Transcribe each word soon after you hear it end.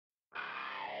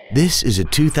This is a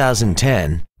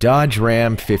 2010 Dodge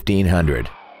Ram 1500.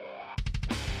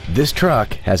 This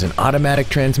truck has an automatic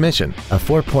transmission, a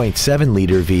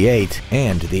 4.7-liter V8,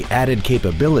 and the added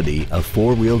capability of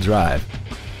four-wheel drive.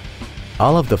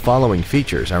 All of the following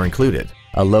features are included: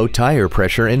 a low tire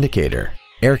pressure indicator,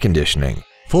 air conditioning,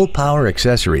 full power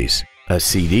accessories, a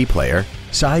CD player,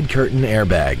 side curtain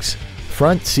airbags,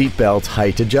 front seat belt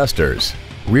height adjusters,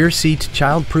 rear seat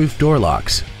child-proof door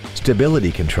locks,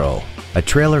 stability control, a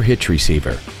trailer hitch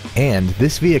receiver, and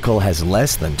this vehicle has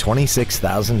less than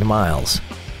 26,000 miles.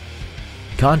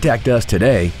 Contact us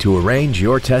today to arrange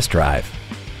your test drive.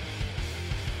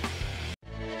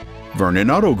 Vernon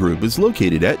Auto Group is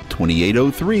located at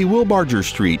 2803 Wilbarger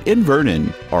Street in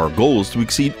Vernon. Our goal is to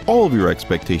exceed all of your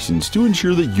expectations to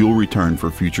ensure that you'll return for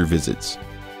future visits.